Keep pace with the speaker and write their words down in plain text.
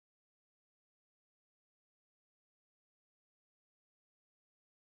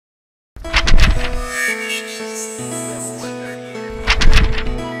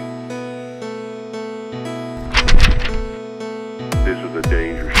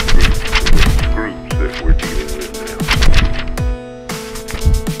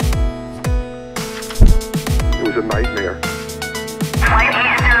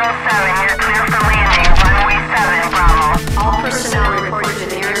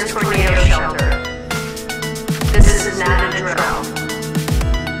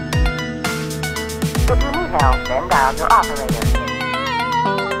about your operator.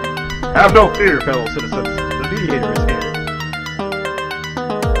 Have no fear, fellow citizens. The Mediator is here.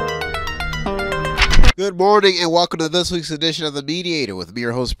 Good morning and welcome to this week's edition of The Mediator with me,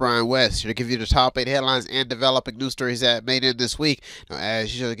 your host, Brian West, here to give you the top 8 headlines and developing news stories that made it this week. Now,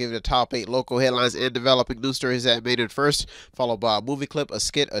 as usual, I'll give you the top 8 local headlines and developing news stories that made it first, followed by a movie clip, a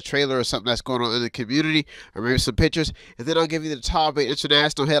skit, a trailer, or something that's going on in the community, or maybe some pictures, and then I'll give you the top 8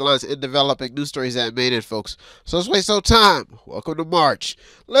 international headlines and developing news stories that made it, folks. So let's waste no time. Welcome to March.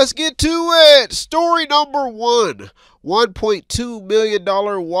 Let's get to it. Story number 1. $1.2 million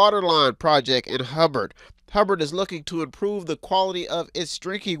waterline project in Hubbard. Hubbard is looking to improve the quality of its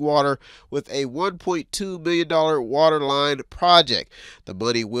drinking water with a $1.2 million waterline project. The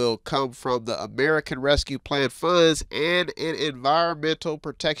money will come from the American Rescue Plan funds and an Environmental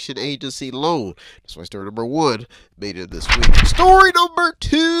Protection Agency loan. That's why story number 1 made it this week. Story number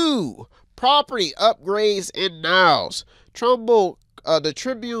 2. Property upgrades in Niles. The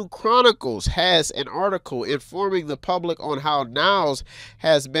Tribune Chronicles has an article informing the public on how Niles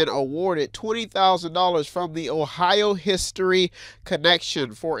has been awarded $20,000 from the Ohio History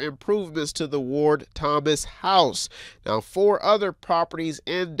Connection for improvements to the Ward Thomas House. Now, 4 other properties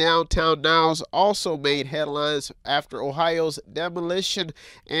in downtown Niles also made headlines after Ohio's Demolition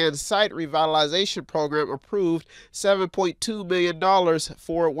and Site Revitalization Program approved $7.2 million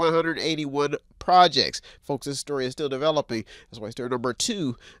for 181 projects. Folks, this story is still developing. That's why story number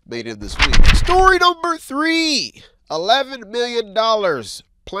 2 made it this week. Story number 3. $11 million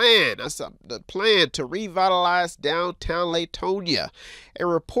plan. That's the plan to revitalize downtown Latonia. A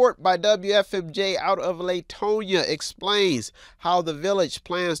report by WFMJ out of Latonia explains how the village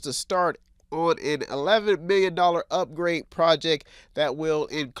plans to start on an $11 million upgrade project that will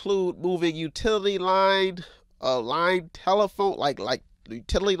include moving utility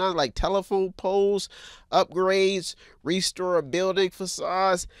utility lines like telephone poles, upgrades, restore building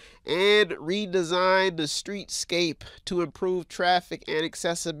facades, and redesign the streetscape to improve traffic and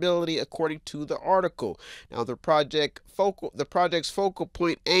accessibility, according to the article. Now, the project's focal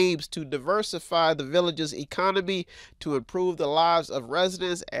point aims to diversify the village's economy to improve the lives of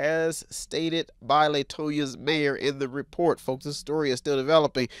residents, as stated by Latonia's mayor in the report. Folks, this story is still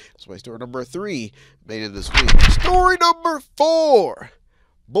developing. That's why story number 3 made it this week. Story number 4.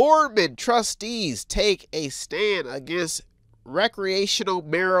 Boardman trustees take a stand against recreational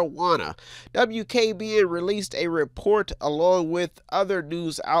marijuana. WKBN released a report along with other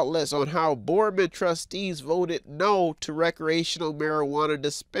news outlets on how Boardman trustees voted no to recreational marijuana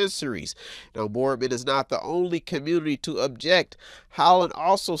dispensaries. Now, Boardman is not the only community to object. Howland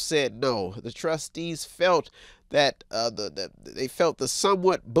also said no. The trustees felt that they felt the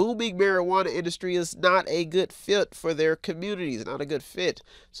somewhat booming marijuana industry is not a good fit for their communities, not a good fit.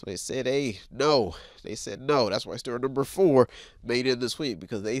 So they said, no. They said no. That's why story number 4 made it this week,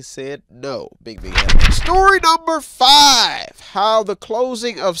 because they said no. Big headline. Story number 5. How the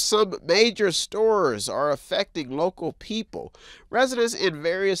closing of some major stores are affecting local people. Residents in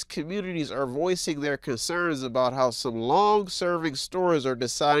various communities are voicing their concerns about how some long-serving stores are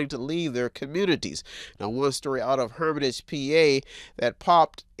deciding to leave their communities. Now, one story out of Hermitage, PA that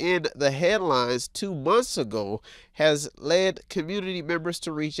popped in the headlines 2 months ago has led community members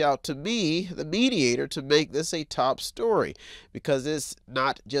to reach out to me, the Mediator, to make this a top story, because it's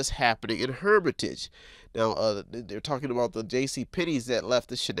not just happening in Hermitage. Now, they're talking about the JCPenney's that left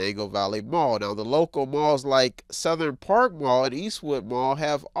the Shenango Valley Mall. Now, the local malls like Southern Park Mall and Eastwood Mall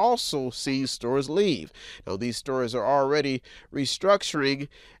have also seen stores leave. Now, these stores are already restructuring,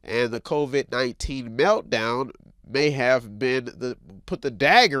 and the COVID-19 meltdown may have been put the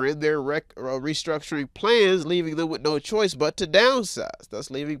dagger in their restructuring plans, leaving them with no choice but to downsize, thus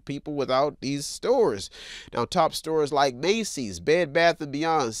leaving people without these stores. Now, top stores like Macy's, Bed Bath &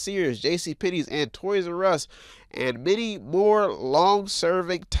 Beyond, Sears, JCPenney's, and Toys R Us, and many more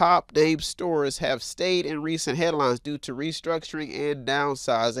long-serving top-name stores have stayed in recent headlines due to restructuring and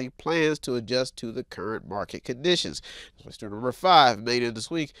downsizing plans to adjust to the current market conditions. Story number 5 made it this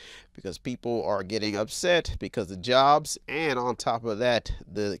week because people are getting upset because the jobs, and on top of that,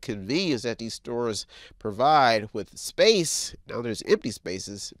 the convenience that these stores provide with space. Now there's empty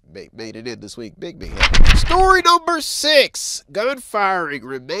spaces. Made it in this week. Big headline. Story number 6. Gun firing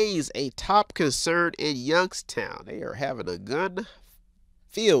remains a top concern in Youngstown. They are having a gun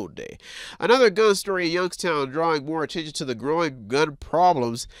field day. Another gun story in Youngstown drawing more attention to the growing gun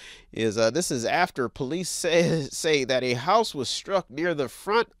problems is this is after police say that a house was struck near the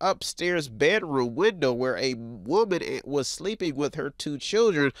front upstairs bedroom window where a woman was sleeping with her 2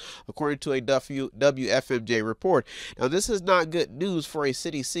 children, according to a WFMJ report. Now, this is not good news for a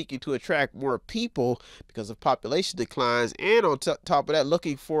city seeking to attract more people because of population declines, and on top of that,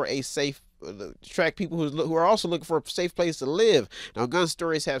 looking for a safe attract people who are also looking for a safe place to live. Now, gun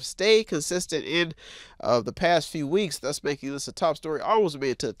stories have stayed consistent in the past few weeks, thus making this a top story. Almost made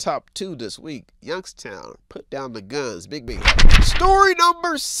it to the top 2 this week. Youngstown, put down the guns. Big. Story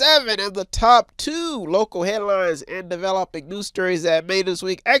number 7 in the top 2 local headlines and developing news stories that made this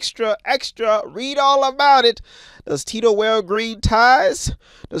week. Extra, read all about it. Does Tito wear green ties?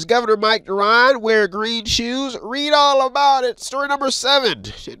 Does Governor Mike DeWine wear green shoes? Read all about it. Story number 7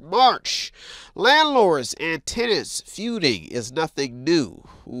 in March. Landlords and tenants feuding is nothing new.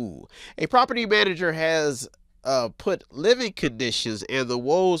 A property manager has put living conditions and the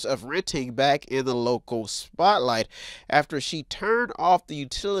woes of renting back in the local spotlight after she turned off the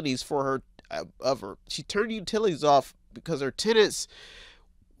utilities for she turned utilities off because her tenants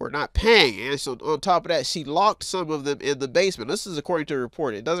were not paying, and so on top of that, she locked some of them in the basement. This is according to a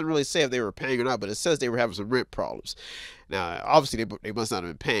report. It doesn't really say if they were paying or not, but it says they were having some rent problems. Now, obviously, they must not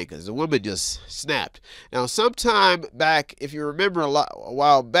have been paying because the woman just snapped. Now, sometime back, if you remember a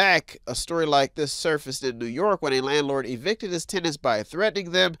while back, a story like this surfaced in New York when a landlord evicted his tenants by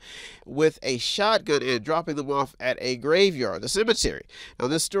threatening them with a shotgun and dropping them off at a graveyard, the cemetery. Now,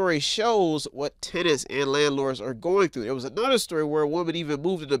 this story shows what tenants and landlords are going through. There was another story where a woman even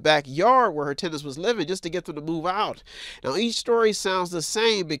moved in the backyard where her tenants was living just to get them to move out. Now, each story sounds the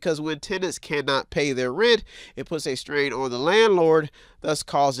same because when tenants cannot pay their rent, it puts a strain on the landlord, thus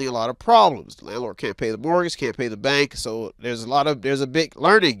causing a lot of problems. The landlord can't pay the mortgage, can't pay the bank, so there's a big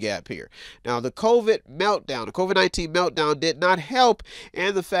learning gap here. Now, the COVID-19 meltdown did not help,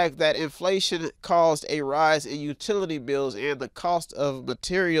 and the fact that inflation caused a rise in utility bills and the cost of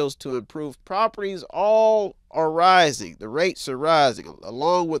materials to improve properties all are rising. The rates are rising,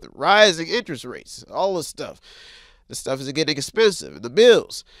 along with rising interest rates. All this stuff. This stuff is getting expensive, and the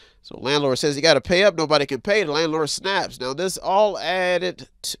bills. So landlord says you got to pay up, nobody can pay. The landlord snaps. Now, this all added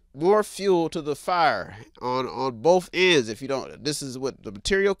more fuel to the fire on both ends. If you don't, this is what the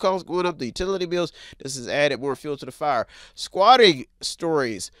material costs going up, the utility bills. This has added more fuel to the fire. Squatting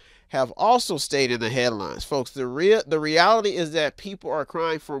stories have also stayed in the headlines, folks. The reality is that people are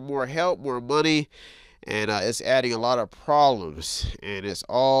crying for more help, more money, and it's adding a lot of problems, and it's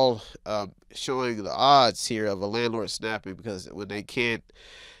all showing the odds here of a landlord snapping, because when they can't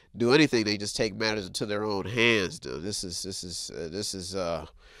do anything, they just take matters into their own hands. This is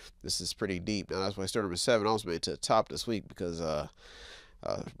pretty deep. Now, that's why story number 7 also made it to the top this week, because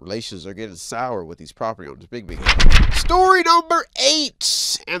relations are getting sour with these property owners. Big. Story number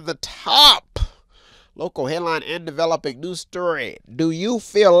 8 and the top local headline and developing news story. Do you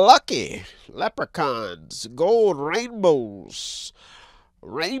feel lucky? Leprechauns, gold rainbows.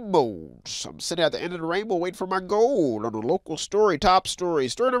 I'm sitting at the end of the rainbow waiting for my gold on a local story. Top story.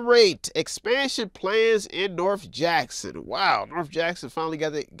 Story number 8. Expansion plans in North Jackson. Wow, North Jackson finally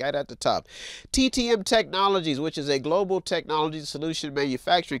got at the top. TTM Technologies, which is a global technology solution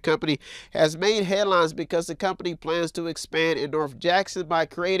manufacturing company, has made headlines because the company plans to expand in North Jackson by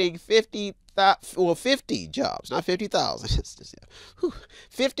creating 50 jobs, not 50,000.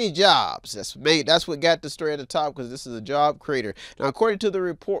 50 jobs. That's what got the story at the top, because this is a job creator. Now, according to a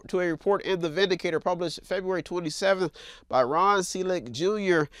report in the Vindicator published February 27th by Ron Seelig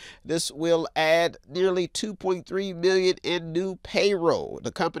Jr., this will add nearly $2.3 million in new payroll.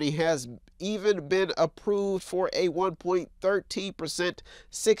 The company has even been approved for a 1.13%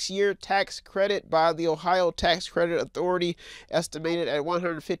 6-year tax credit by the Ohio Tax Credit Authority, estimated at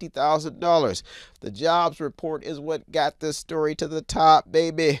 $150,000. The jobs report is what got this story to the top,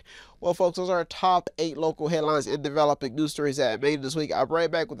 baby. Well, folks, those are our top 8 local headlines and developing news stories that I made this week. I'll be right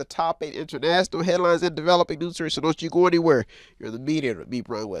back with the top 8 international headlines and developing news stories, so don't you go anywhere. You're in the Mediator with me,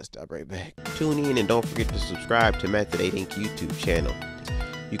 Brian West. I'll be right back. Tune in and don't forget to subscribe to Method 8 Inc. YouTube channel.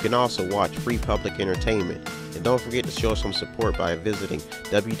 You can also watch free public entertainment. And don't forget to show some support by visiting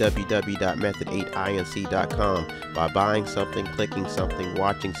www.method8inc.com by buying something, clicking something,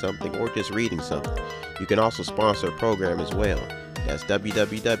 watching something, or just reading something. You can also sponsor a program as well. That's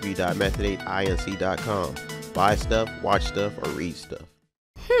www.method8inc.com. Buy stuff, watch stuff, or read stuff.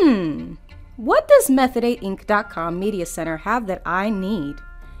 What does Method8inc.com Media Center have that I need?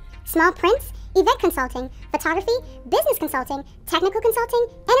 Small prints, event consulting, photography, business consulting, technical consulting,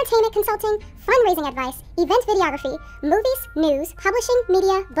 entertainment consulting, fundraising advice, event videography, movies, news, publishing,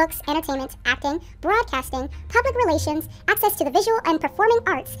 media, books, entertainment, acting, broadcasting, public relations, access to the visual and performing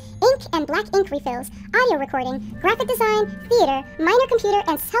arts, ink and black ink refills, audio recording, graphic design, theater, minor computer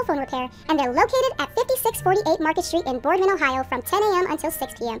and cell phone repair, and they're located at 5648 Market Street in Boardman, Ohio from 10 a.m. until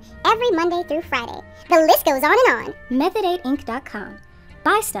 6 p.m. every Monday through Friday. The list goes on and on. Method8inc.com.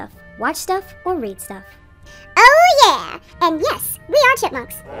 Buy stuff, watch stuff, or read stuff. Oh yeah! And yes, we are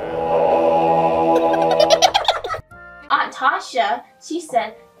chipmunks. Aunt Tasha, she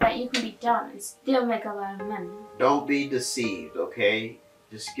said that you can be dumb and still make a lot of money. Don't be deceived, okay?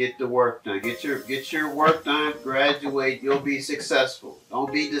 Just get the work done. Get your work done, graduate, you'll be successful.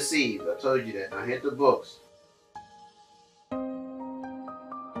 Don't be deceived. I told you that. Now hit the books.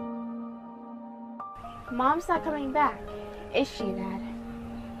 Mom's not coming back, is she, Dad?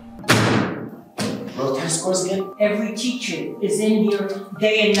 What test scores again? Every teacher is in here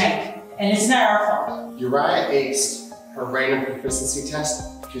day and night, and it's not our fault. Uriah aced her random proficiency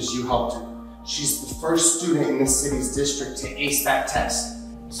test because you helped her. She's the first student in the city's district to ace that test.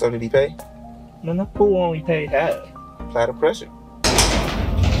 So did he pay? No, who only paid that? Apply the pressure.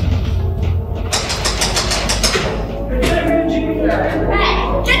 Hey,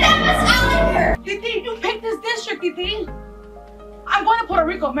 get that mess out of here! Titi, you picked this district, Titi. I'm going to Puerto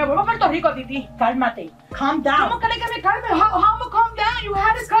Rico. Me voy a Puerto Rico, Titi. Cálmate. Calm down. ¿Cómo que me calme? How am I calm down? You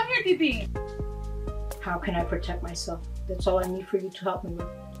had us come here, Titi. How can I protect myself? That's all I need for you to help me with.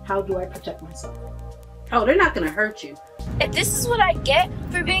 How do I protect myself? Oh, they're not going to hurt you. If this is what I get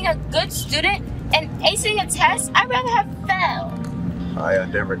for being a good student and acing a test, I'd rather have failed. I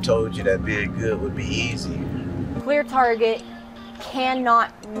never told you that being good would be easy. Clear target,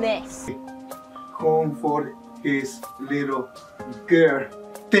 cannot miss. Home for his little girl.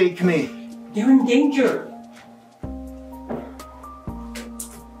 Take me. They're in danger.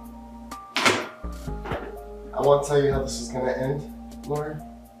 I won't tell you how this is going to end, Laura,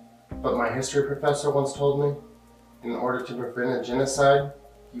 but my history professor once told me, in order to prevent a genocide,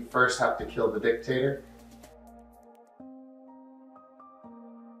 you first have to kill the dictator.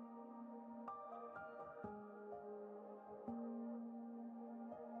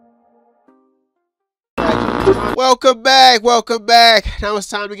 Welcome back, welcome back. Now it's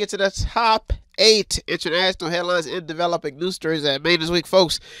time to get to the top 8 international headlines in developing news stories that made this week,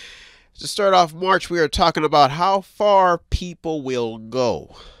 folks. To start off March, we are talking about how far people will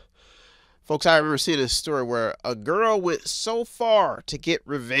go. Folks, I remember seeing this story where a girl went so far to get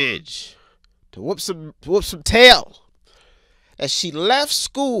revenge, to whoop some tail, that she left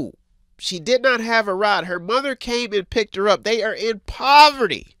school. She did not have a ride. Her mother came and picked her up. They are in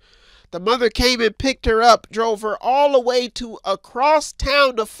poverty. The mother came and picked her up, drove her all the way to across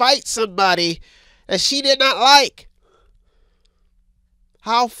town to fight somebody that she did not like.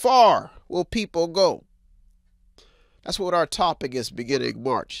 How far will people go? That's what our topic is beginning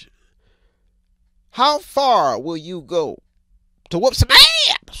March. How far will you go to whoop some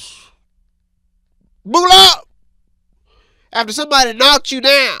ass? Boot up! After somebody knocked you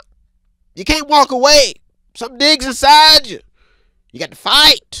down. You can't walk away. Something digs inside you. You got to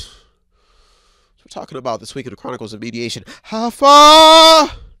fight. Talking about this week in the Chronicles of Mediation. How far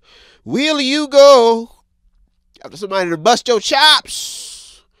will you go after somebody to bust your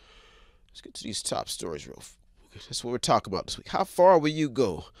chops? Let's get to these top stories real fast. That's what we're talking about this week. How far will you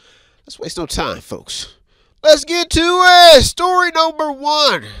go? Let's waste no time, folks. Let's get to it. Story number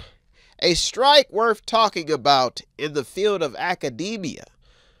 1. A strike worth talking about in the field of academia.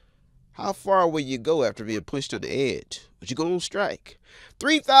 How far will you go after being pushed on the edge? Would you go on strike?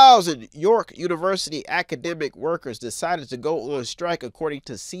 3,000 York University academic workers decided to go on strike, according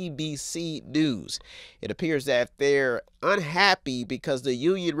to CBC News. It appears that they're unhappy because the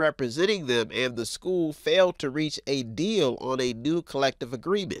union representing them and the school failed to reach a deal on a new collective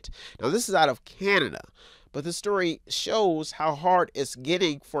agreement. Now, this is out of Canada, but the story shows how hard it's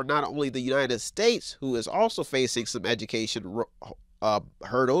getting for not only the United States, who is also facing some education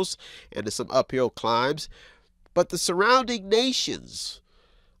hurdles and some uphill climbs, but the surrounding nations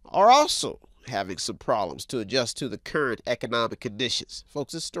are also having some problems to adjust to the current economic conditions.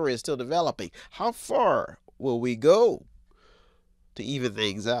 Folks, this story is still developing. How far will we go to even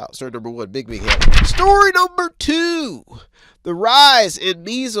things out? Story number 1, big head. Story number 2. The rise in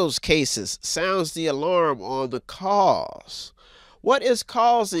measles cases sounds the alarm on the cause. What is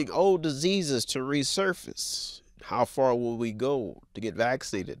causing old diseases to resurface? How far will we go to get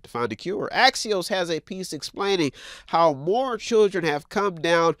vaccinated to find a cure? Axios has a piece explaining how more children have come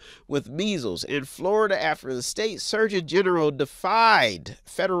down with measles in Florida after the state surgeon general defied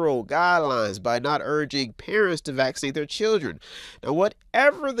federal guidelines by not urging parents to vaccinate their children. Now,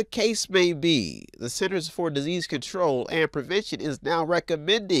 whatever the case may be, the Centers for Disease Control and Prevention is now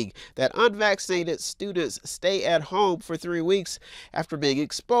recommending that unvaccinated students stay at home for 3 weeks after being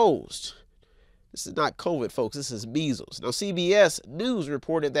exposed. This is not COVID, folks. This is measles. Now, CBS News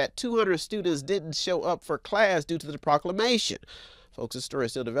reported that 200 students didn't show up for class due to the proclamation. Folks, this story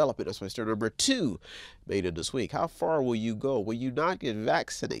is still developing. That's why story number 2 made it this week. How far will you go? Will you not get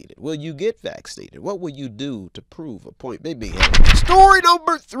vaccinated? Will you get vaccinated? What will you do to prove a point being made? Story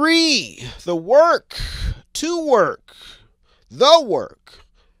number 3. The work, to work, the work,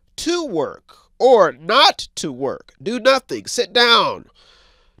 to work, or not to work. Do nothing. Sit down.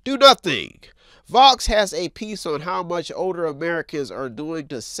 Do nothing. Vox has a piece on how much older Americans are doing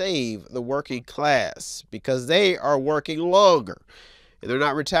to save the working class because they are working longer and they're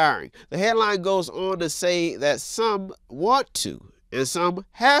not retiring. The headline goes on to say that some want to and some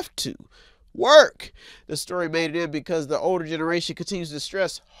have to work. The story made it in because the older generation continues to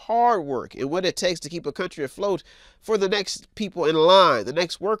stress hard work and what it takes to keep a country afloat for the next people in line, the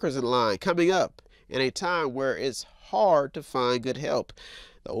next workers in line coming up in a time where it's hard to find good help.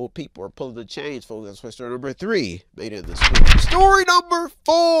 The old people are pulling the chains, folks. That's why story number 3 made it this week. Story number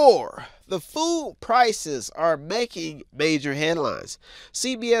 4. The food prices are making major headlines.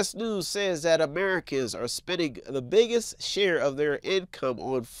 CBS News says that Americans are spending the biggest share of their income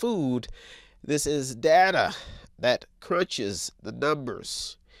on food. This is data that crunches the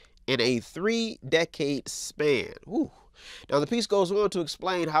numbers in a 3-decade span. Ooh. Now, the piece goes on to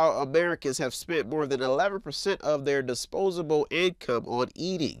explain how Americans have spent more than 11% of their disposable income on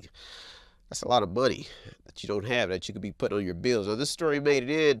eating. That's a lot of money that you don't have that you could be putting on your bills. Now, this story made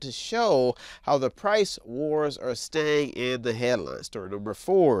it in to show how the price wars are staying in the headlines. Story number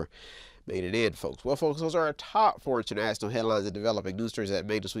 4 made it in, folks. Well, folks, those are our top 4 international headlines and developing news stories that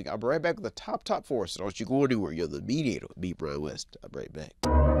made this week. I'll be right back with the top 4. So don't you go anywhere. You're the Mediator with me, Brian West. I'll be right back.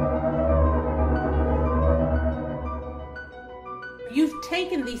 You've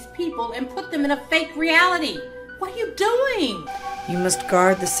taken these people and put them in a fake reality. What are you doing? You must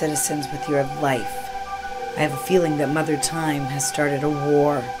guard the citizens with your life. I have a feeling that Mother Time has started a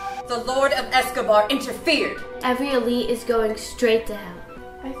war. The Lord of Escobar interfered. Every elite is going straight to hell.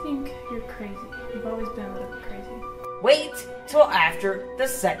 I think you're crazy. You've always been a little bit crazy. Wait till after the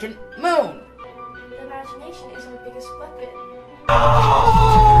second moon. The imagination is our biggest weapon.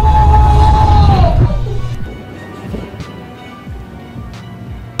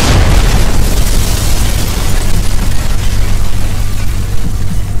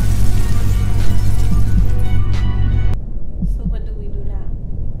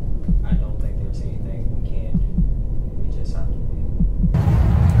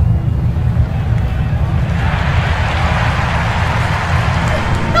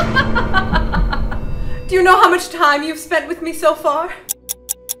 Do you know how much time you've spent with me so far?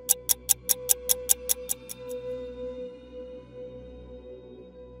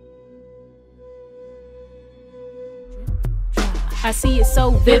 I see it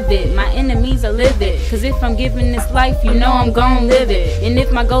so vivid, my enemies are livid. Cause if I'm giving this life, you know I'm gon' live it. And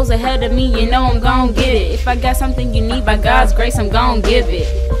if my goal's ahead of me, you know I'm gon' get it. If I got something you need by God's grace, I'm gon' give it.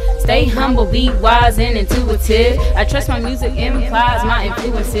 Stay humble, be wise and intuitive. I trust my music implies my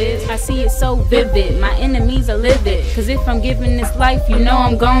influences. I see it so vivid, my enemies are livid. Cause if I'm giving this life, you know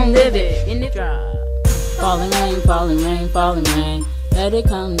I'm gon' live it. And if falling rain, falling rain, falling rain, let it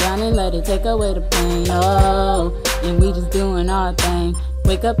come down and let it take away the pain. Oh, and we just doing our thing.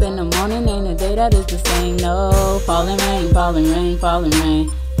 Wake up in the morning, ain't a day that is the same. No, falling rain, falling rain, falling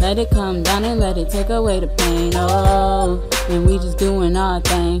rain, let it come down and let it take away the pain. Oh, and we just doing our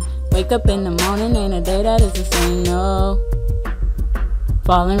thing. Wake up in the morning, ain't a day that is the same. No,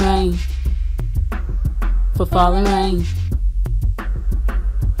 falling rain, for falling rain,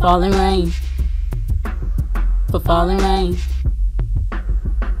 falling rain, for falling rain.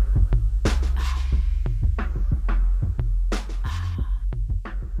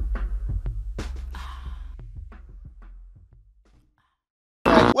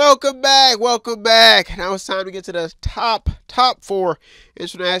 Welcome back. Now it's time to get to the top 4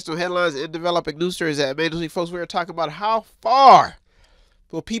 international headlines and developing news stories that made this week. Folks, we are talking about how far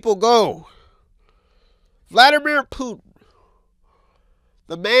will people go. Vladimir Putin,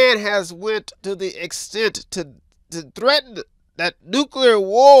 the man has went to the extent to threaten that nuclear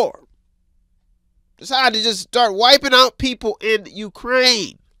war. Decided to just start wiping out people in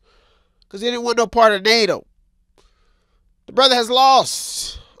Ukraine because he didn't want no part of NATO. The brother has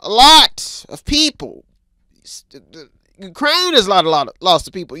lost a lot of people. Ukraine has lost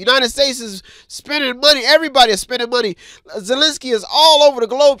of people. United States is spending money. Everybody is spending money. Zelensky is all over the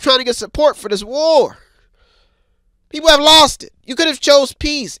globe trying to get support for this war. People have lost it. You could have chose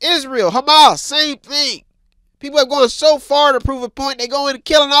peace. Israel, Hamas, same thing. People have gone so far to prove a point. They go in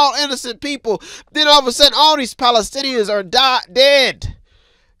killing all innocent people. Then all of a sudden, all these Palestinians are dead.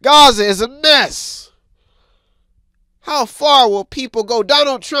 Gaza is a mess. How far will people go?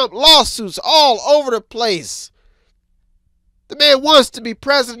 Donald Trump, lawsuits all over the place. The man wants to be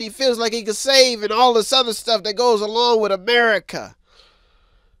president. He feels like he can save and all this other stuff that goes along with America.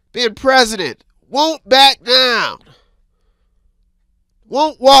 Being president. Won't back down.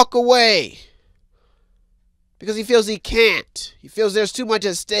 Won't walk away. Because he feels he can't. He feels there's too much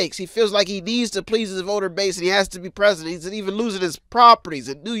at stake. He feels like he needs to please his voter base and he has to be president. He's even losing his properties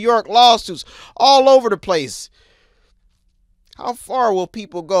in New York, lawsuits all over the place. How far will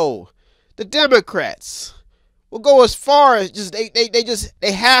people go? The Democrats will go as far as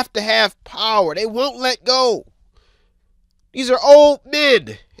they have to have power. They won't let go. These are old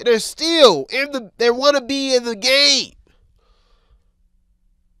men and they're still they want to be in the game.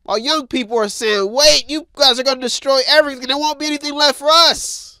 While young people are saying, wait, you guys are going to destroy everything. There won't be anything left for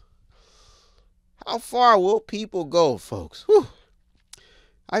us. How far will people go, folks? Whew.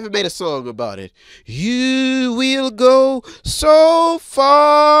 I even made a song about it. You will go so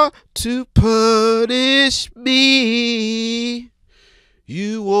far to punish me.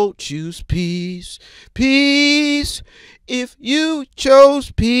 You won't choose peace. Peace. If you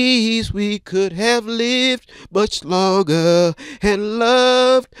chose peace, we could have lived much longer and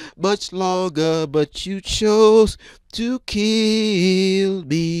loved much longer, but you chose to kill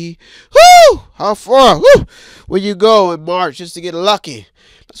me. Whoo! How far will you go in March just to get lucky?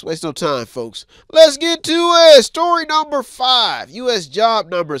 Let's waste no time, folks. Let's get to it. Story number 5. U.S. job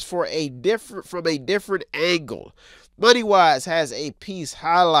numbers from a different angle. MoneyWise has a piece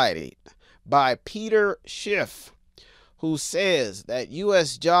highlighted by Peter Schiff, who says that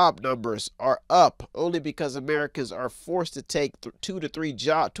U.S. job numbers are up only because Americans are forced to take 2 or 3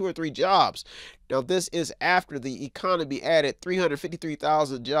 jobs. Now, this is after the economy added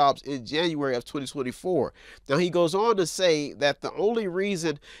 353,000 jobs in January of 2024. Now, he goes on to say that the only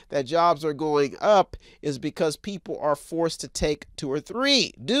reason that jobs are going up is because people are forced to take 2 or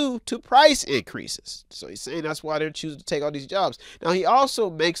 3 due to price increases. So he's saying that's why they're choosing to take all these jobs. Now, he also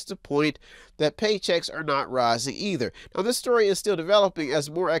makes the point that paychecks are not rising either. Now, this story is still developing as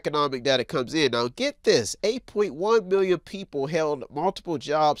more economic data comes in. Now, get this, 8.1 million people held multiple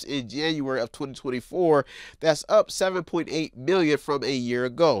jobs in January of 2024. That's up 7.8 million from a year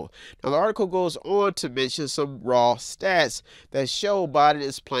ago. Now, the article goes on to mention some raw stats that show Biden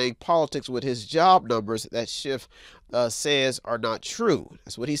is playing politics with his job numbers that Schiff says are not true.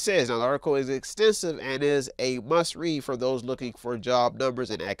 That's what he says. Now, the article is extensive and is a must read for those looking for job numbers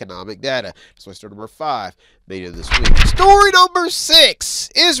and economic data. So story number 5 made it this week. Story number 6.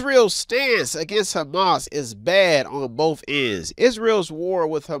 Israel's stance against Hamas is bad on both ends. Israel's war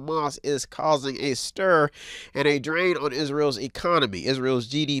with Hamas is causing a stir and a drain on Israel's economy. Israel's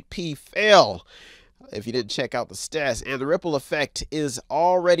GDP fell, if you didn't check out the stats, and the ripple effect is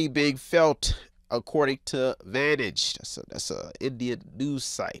already being felt, according to Vantage. That's a Indian news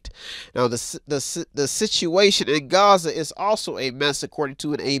site. Now, the situation in Gaza is also a mess, according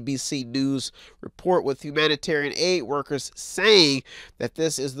to an ABC News report, with humanitarian aid workers saying that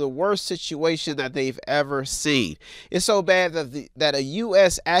this is the worst situation that they've ever seen. It's so bad that a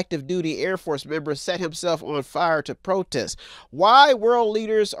U.S. active duty Air Force member set himself on fire to protest. Why world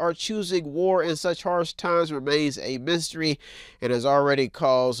leaders are choosing war in such harsh times remains a mystery and has already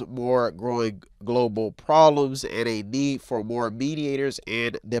caused more growing global problems and a need for more mediators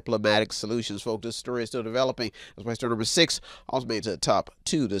and diplomatic solutions. Folks, this story is still developing. That's why story number 6 also made it to the top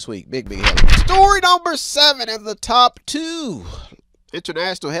 2 this week. Big headline. Story number 7 in the top 2.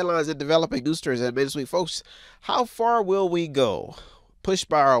 International headlines and developing news stories that made this week. Folks, how far will we go? Pushed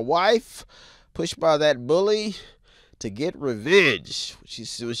by our wife? Pushed by that bully? To get revenge.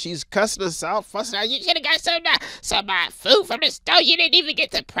 When she's cussing us out, fussing out, you should have got some food from the store. You didn't even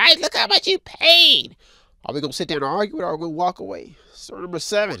get the price. Look how much you paid. Are we going to sit there and argue or are we going to walk away? Story number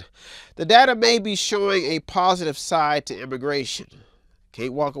 7. The data may be showing a positive side to immigration.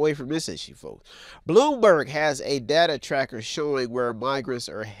 Can't walk away from this issue, folks. Bloomberg has a data tracker showing where migrants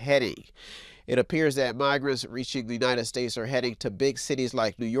are heading. It appears that migrants reaching the United States are heading to big cities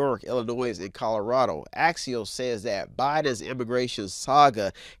like New York, Illinois, and Colorado. Axios says that Biden's immigration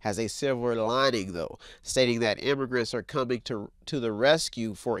saga has a silver lining, though, stating that immigrants are coming to the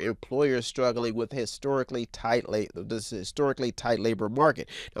rescue for employers struggling with this historically tight labor market.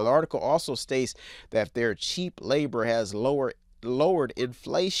 Now, the article also states that their cheap labor has lowered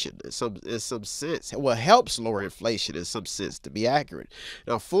inflation in some sense. Well, helps lower inflation in some sense, to be accurate.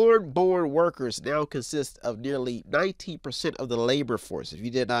 Now, foreign-born workers now consist of nearly 19% of the labor force, if you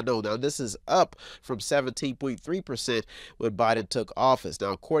did not know. Now, this is up from 17.3% when Biden took office.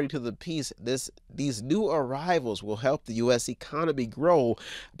 Now, according to the piece, these new arrivals will help the U.S. economy grow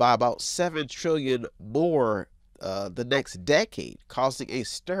by about $7 trillion more the next decade, causing a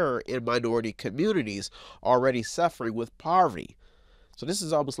stir in minority communities already suffering with poverty. So this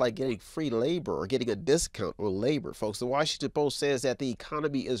is almost like getting free labor or getting a discount on labor, folks. The Washington Post says that the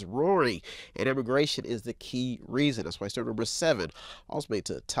economy is roaring and immigration is the key reason. That's why story number 7 also made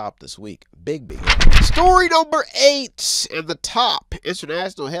to the top this week. Big. Story number 8 in the top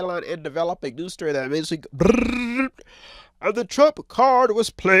international headline and developing news story that made this week. And the Trump card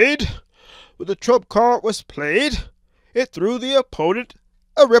was played. When the Trump card was played, it threw the opponent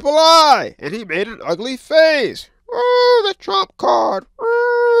a ripple eye, and he made an ugly face. Oh, the Trump card.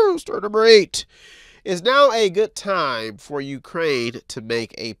 Oh, story number 8. Is now a good time for Ukraine to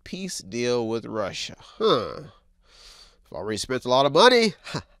make a peace deal with Russia. We've already spent a lot of money.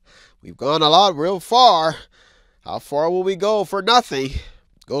 We've gone real far. How far will we go for nothing?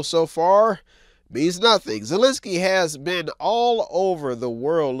 Go so far means nothing. Zelensky has been all over the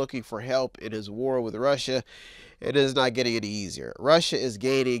world looking for help in his war with Russia, and it is not getting any easier. Russia is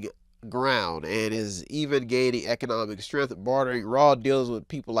gaining ground and is even gaining economic strength, bartering raw deals with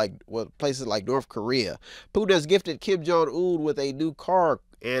places like North Korea. Putin has gifted Kim Jong-un with a new car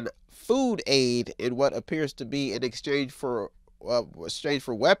and food aid in what appears to be an exchange for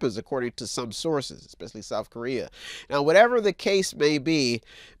weapons, according to some sources, especially South Korea. Now, whatever the case may be,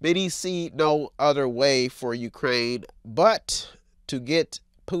 many see no other way for Ukraine but to get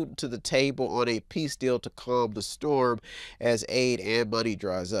Putin to the table on a peace deal to calm the storm as aid and money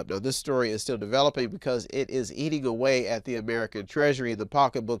dries up. Now, this story is still developing because it is eating away at the American treasury and the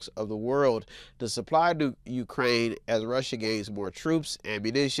pocketbooks of the world to supply to Ukraine as Russia gains more troops,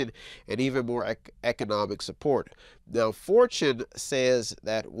 ammunition, and even more economic support. Now, Fortune says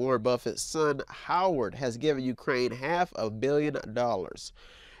that Warren Buffett's son Howard has given Ukraine $500 million.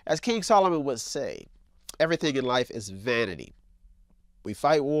 As King Solomon would say, everything in life is vanity. We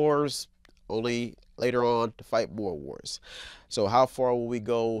fight wars only later on to fight more wars. So how far will we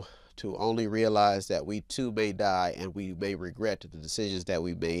go to only realize that we too may die and we may regret the decisions that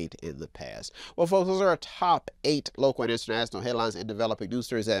we made in the past? Well, folks, those are our top 8 local and international headlines and developing news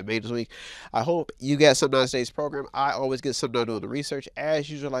stories that made this week. I hope you got something out of today's program. I always get something out of doing the research.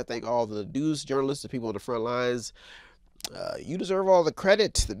 As usual, I thank all the news journalists, the people on the front lines. You deserve all the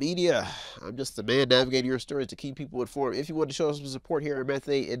credit, the media. I'm just the man navigating your stories to keep people informed. If you want to show us some support here at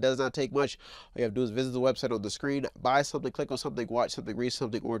Method 8, it does not take much. All you have to do is visit the website on the screen, buy something, click on something, watch something, read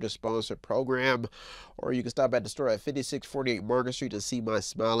something, or just sponsor a program. Or you can stop at the store at 5648 Market Street to see my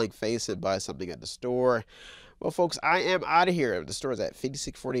smiling face and buy something at the store. Well, folks, I am out of here. The store is at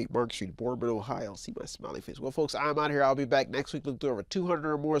 5648 Market Street, Boardman, Ohio. See my smiling face. Well, folks, I'm out of here. I'll be back next week looking through over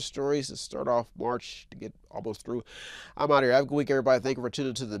 200 or more stories to start off March to get almost through. I'm out of here. Have a good week, everybody. Thank you for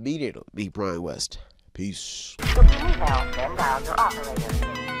tuning to the Mediator. Me, Brian West. Peace.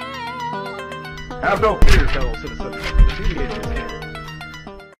 Have no fear, fellow citizens. The Mediator is here.